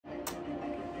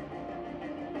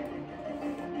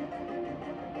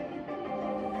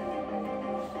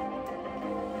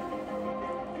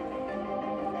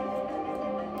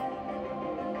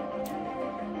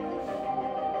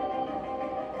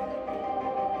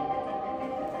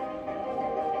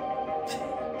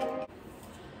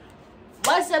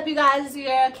What's up, you guys? It's your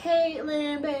girl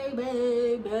Caitlin,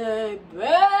 baby.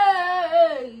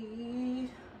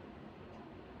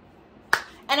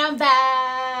 And I'm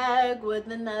back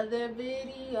with another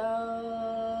video.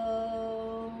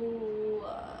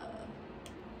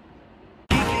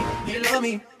 You love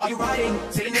me, are you riding?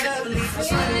 Sitting in a leaf, I'm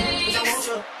silent, 'cause I want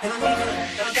you, and I need you,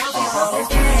 and I'm down for you. You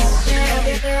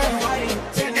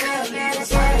love me, are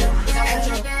you riding? Sitting in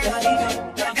a leaf, I'm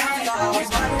silent, 'cause I want you,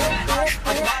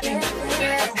 and I need you, and I'm down for you.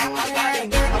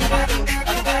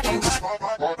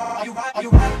 Are you riding? Are you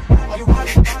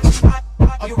riding?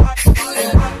 Are you riding? Are you riding? Are you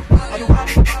riding? Are you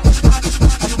riding?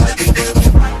 Are you riding?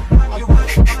 Are you riding? Are you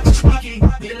riding?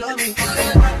 You love me.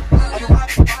 Are you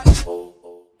riding?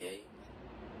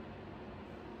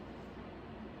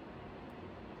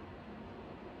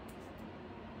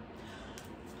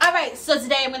 Alright, so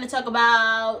today I'm going to talk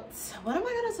about, what am I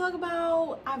going to talk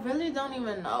about? I really don't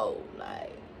even know,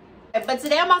 but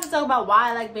today I'm about to talk about why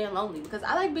I like being lonely, because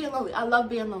I like being lonely. I love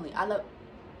being lonely. I don't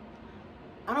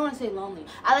want to say lonely.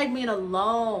 I like being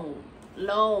alone,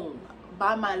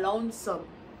 by my lonesome.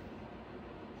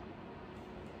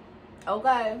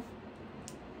 Okay.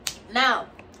 Now,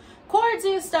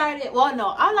 quarantine started. Well,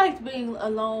 no, I liked being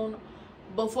alone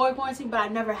before quarantine, but I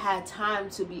never had time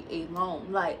to be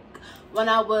alone. Like, when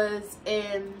I was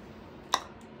in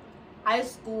high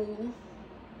school,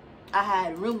 I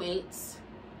had roommates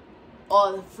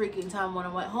all the freaking time. When I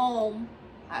went home,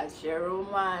 I'd share with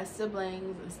my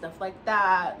siblings and stuff like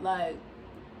that. Like,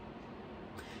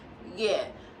 yeah.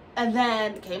 And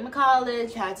then came to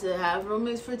college, had to have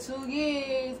roommates for 2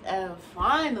 years, and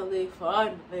finally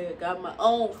got my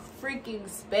own freaking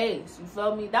space. You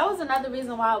feel me? That was another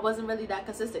reason why I wasn't really that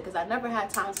consistent, because I never had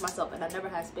time to myself and I never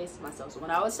had space to myself. So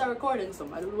when I would start recording,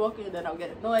 somebody would walk in and then I'll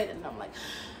get annoyed and I'm like,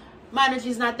 my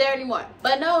energy's not there anymore.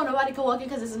 But no, nobody can walk in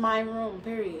because this is my room,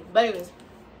 period. But anyways,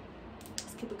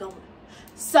 let's keep it going.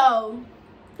 So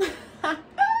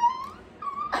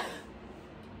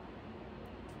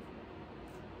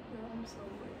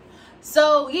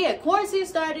So yeah, quarantine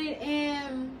started,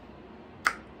 and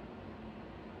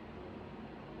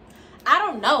I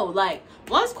don't know, like,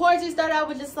 once quarantine started, I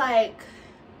was just like,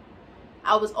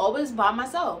 I was always by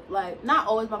myself. Like, not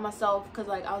always by myself, because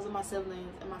like I was with my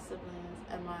siblings and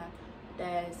my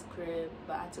dad's crib,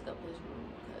 but I took up his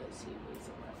room because he was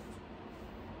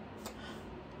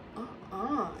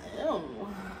somewhere. Ew.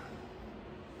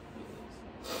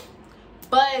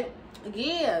 But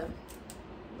yeah,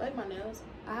 like my nails.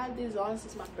 I had these on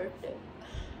since my birthday.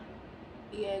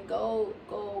 Yeah, go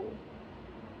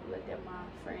look at my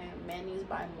friend Manny's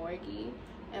by Morgie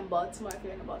in Baltimore if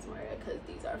you're in the Baltimore area, because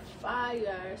these are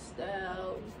fire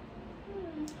still.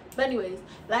 But anyways,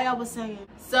 like I was saying,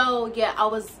 so yeah, I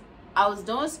was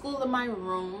doing school in my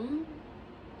room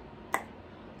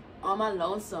on my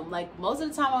lonesome. Like, most of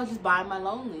the time I was just by my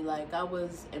lonely. Like, I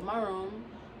was in my room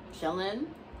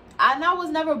chilling, and I was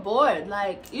never bored.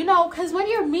 Like, you know, because when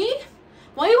you're me,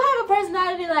 when you have a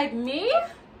personality like me,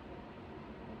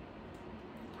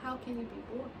 how can you be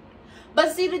bored?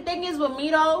 But see, the thing is with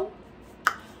me though,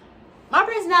 my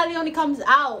personality only comes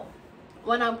out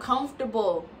when I'm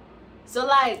comfortable. So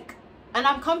like, and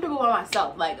I'm comfortable by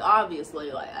myself, like,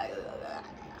 obviously, like,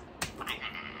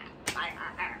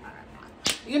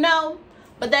 you know.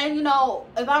 But then, you know,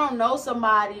 if I don't know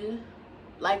somebody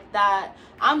like that,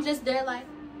 I'm just there like,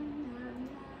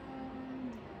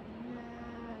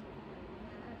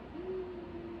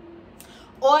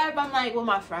 or if I'm like with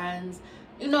my friends,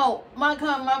 you know, my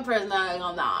personality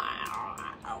comes a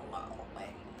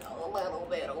little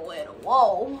bit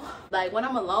whoa. Like, when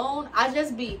I'm alone, I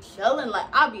just be chilling. Like,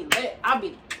 I'll be lit. I'll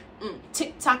be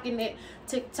tick-tocking and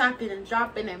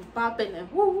dropping and bopping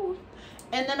and woo.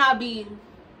 And then I'll be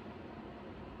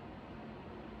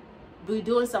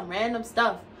doing some random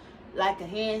stuff, like a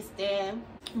handstand.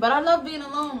 But I love being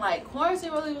alone. Like,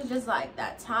 quarantine really was just like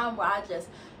that time where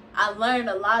I learned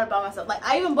a lot about myself. Like,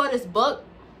 I even bought this book.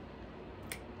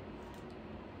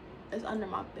 It's under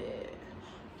my bed.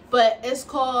 But it's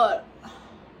a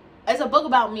book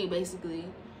about me, basically.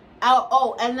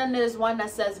 Oh, and then there's one that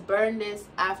says burn this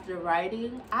after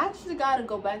writing. I actually gotta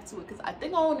go back to it because I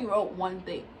think I only wrote one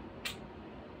thing.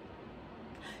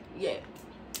 Yeah.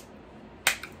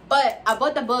 But I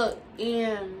bought the book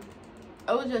and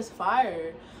it was just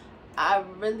fire. I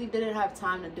really didn't have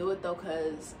time to do it though,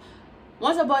 because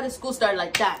once I bought it, school started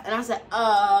like that. And I said,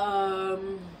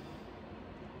 I'm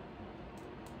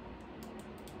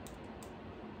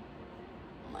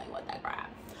like, what that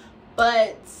crap.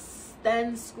 But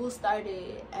then school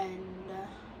started, and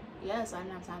yes, I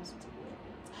didn't have time to do it.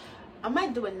 I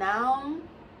might do it now,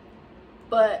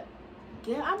 but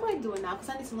yeah, I might do it now because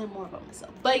I need to learn more about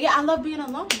myself. But yeah, I love being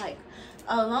alone. Like,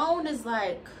 alone is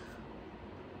like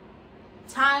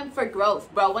time for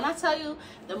growth, bro. When I tell you,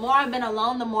 the more I've been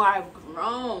alone, the more I've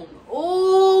grown.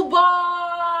 Ooh,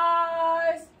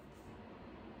 boys.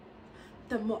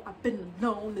 The more I've been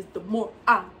alone is the more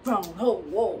I've grown. Whoa,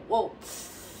 whoa, whoa.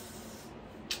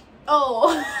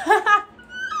 Oh.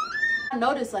 I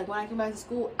noticed, like, when I came back to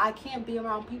school, I can't be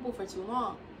around people for too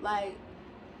long. Like,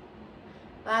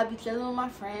 I'd be chilling with my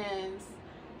friends,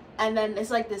 and then it's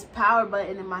like this power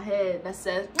button in my head that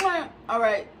says, all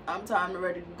right, I'm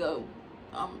ready to go.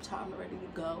 I'm ready to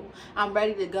go. I'm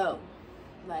ready to go.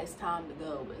 Like, it's time to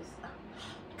go.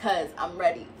 Because I'm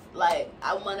ready. Like,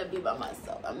 I want to be by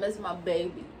myself. I miss my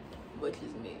baby, which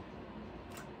is me.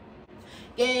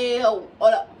 Yeah, hold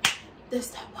up. This,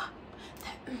 that, what?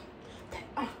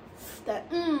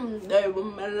 They were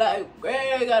my life.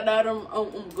 I got that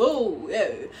go.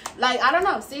 Yeah. Like, I don't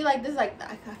know. See, like, this, like,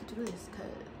 I gotta do this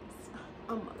because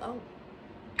I'm alone.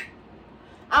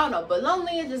 I don't know, but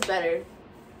lonely is just better.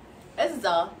 This is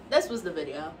all. This was the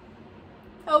video.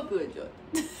 Hope you enjoyed.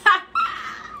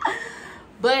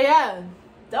 But yeah,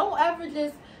 don't ever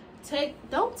just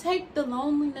don't take the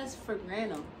loneliness for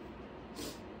granted.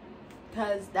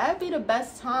 Cause that'd be the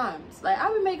best times. Like,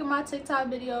 I've been making my TikTok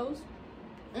videos.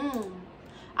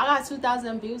 I got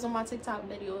 2,000 views on my TikTok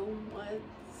video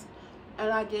once,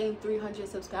 and I gained 300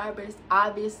 subscribers.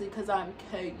 Obviously, cause I'm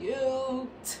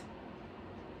cute.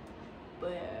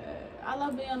 But I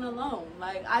love being alone.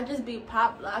 Like, I just be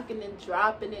pop locking and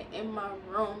dropping it in my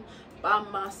room by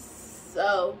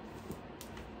myself,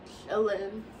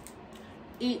 chilling,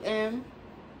 eating,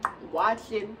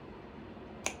 watching.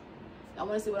 I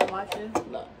want to see what I'm watching.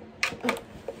 Look,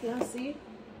 y'all see?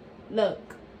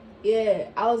 Look, yeah,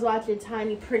 I was watching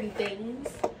Tiny Pretty Things.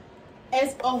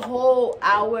 It's a whole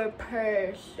hour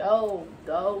per show,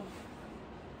 though.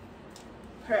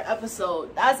 Per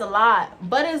episode. That's a lot,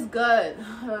 but it's good.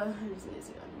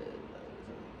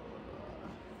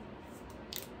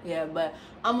 Yeah, but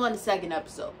I'm on the second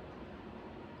episode.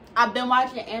 I've been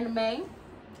watching anime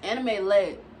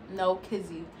lit, no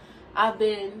kizzy. I've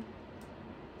been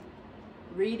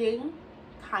reading,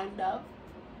 kind of,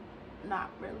 not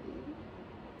really,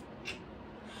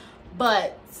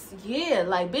 but yeah,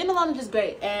 like, being alone is just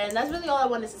great, and that's really all I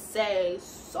wanted to say.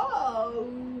 So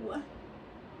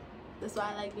that's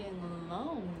why I like being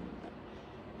alone.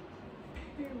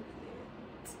 Period.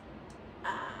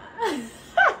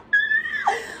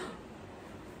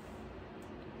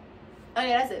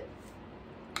 Okay, that's it.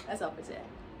 That's all for today.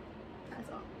 That's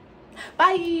all.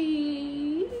 Bye.